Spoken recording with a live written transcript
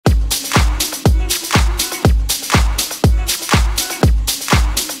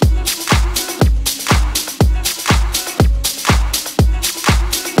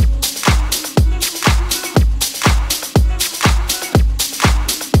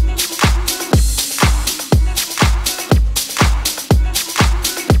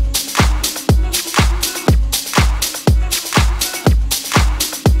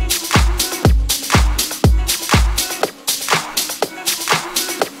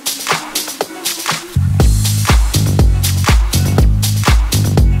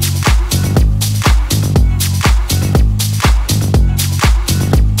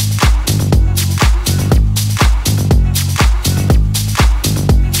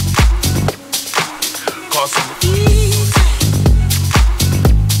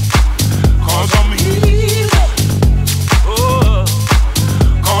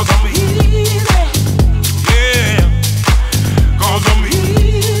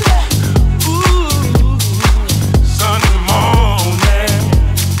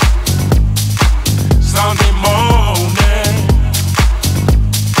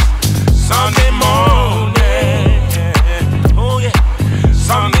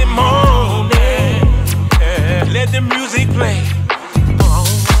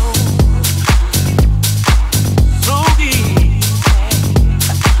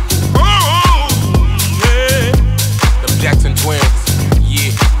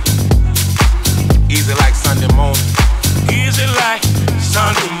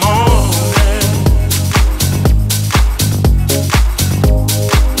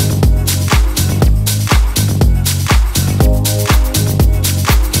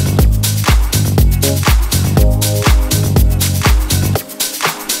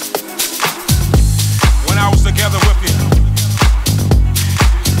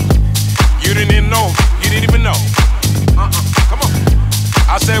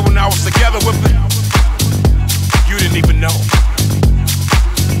when I was together with her, you didn't even know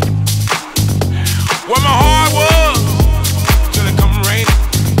where my heart was till it come raining.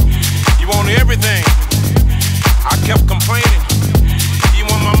 You wanted everything. I kept complaining. You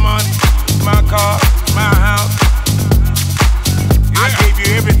want my money, my car, my house. I gave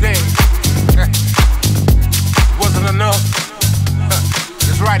you everything. It wasn't enough.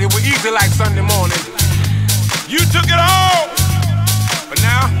 That's right, it was easy like Sunday morning. You took it all, but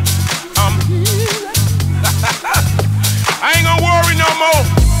now I ain't gonna worry no more,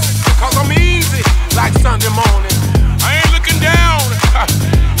 cause I'm easy like Sunday morning. I ain't looking down,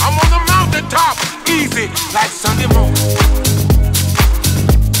 I'm on the mountaintop, easy like Sunday morning.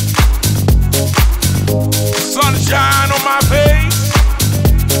 Sunshine on my face,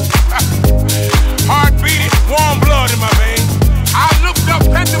 heart beating, warm blood in my veins. I looked up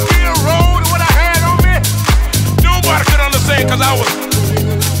Pennsylvania Road and what I had on me, nobody could understand, cause I was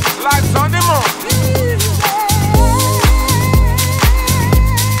like Sunday morning.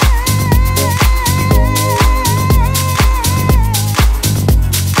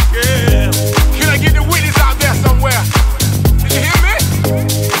 Yeah. Can I get the witness out there somewhere? Did you hear me?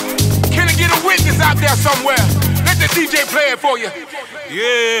 Can I get a witness out there somewhere? Let the DJ play it for you.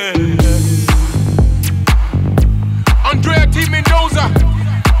 Yeah. Andrea T. Mendoza,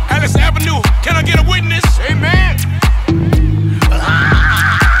 Alice Avenue. Can I get a witness? Amen.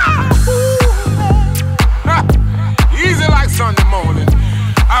 Easy like Sunday morning.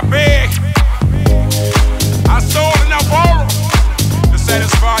 I beg, I stole and I borrowed to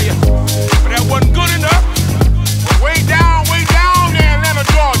satisfy you, but that wasn't good enough. Way down there in Atlanta,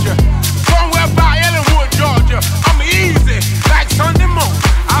 Georgia, somewhere by Ellenwood, Georgia, I'm easy like Sunday morning.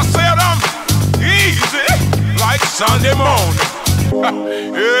 I said I'm easy like Sunday morning.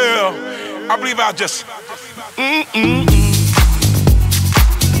 Yeah, I believe I just yeah.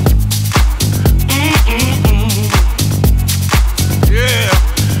 Yeah.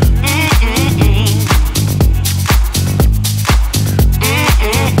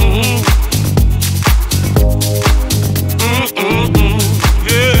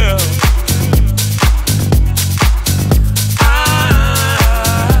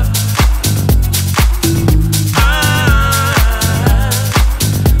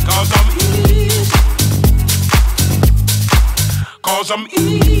 Cause I'm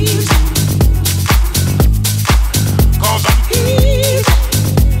easy. Cause I'm easy.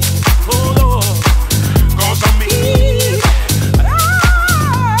 Oh Lord. Cause I'm easy.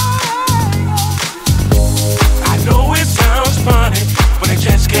 I know it sounds funny, but I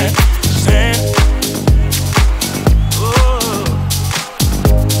just can't stand. Oh.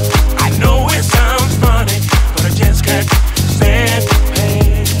 I know it sounds funny, but I just can't stand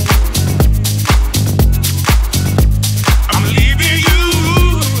pain. I'm leaving you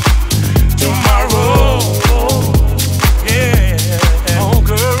tomorrow. Yeah. Oh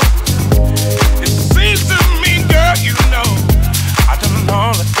girl, it seems to me, girl, you know I done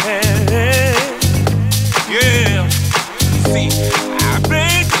all I can. Yeah. See, I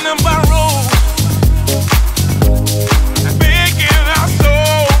begged and I borrowed, I begged and I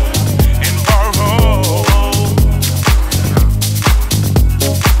stole and borrowed.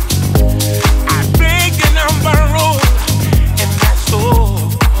 I begged and I borrowed and I stole.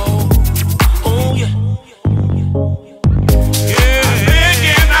 Oh yeah. Yeah. I begged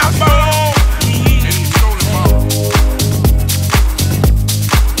and I borrowed and stole and borrowed.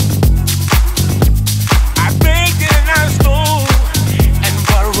 I begged and I stole and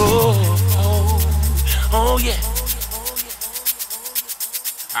borrowed. Oh yeah.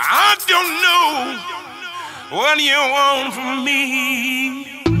 I don't know what you want from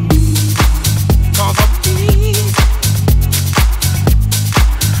me.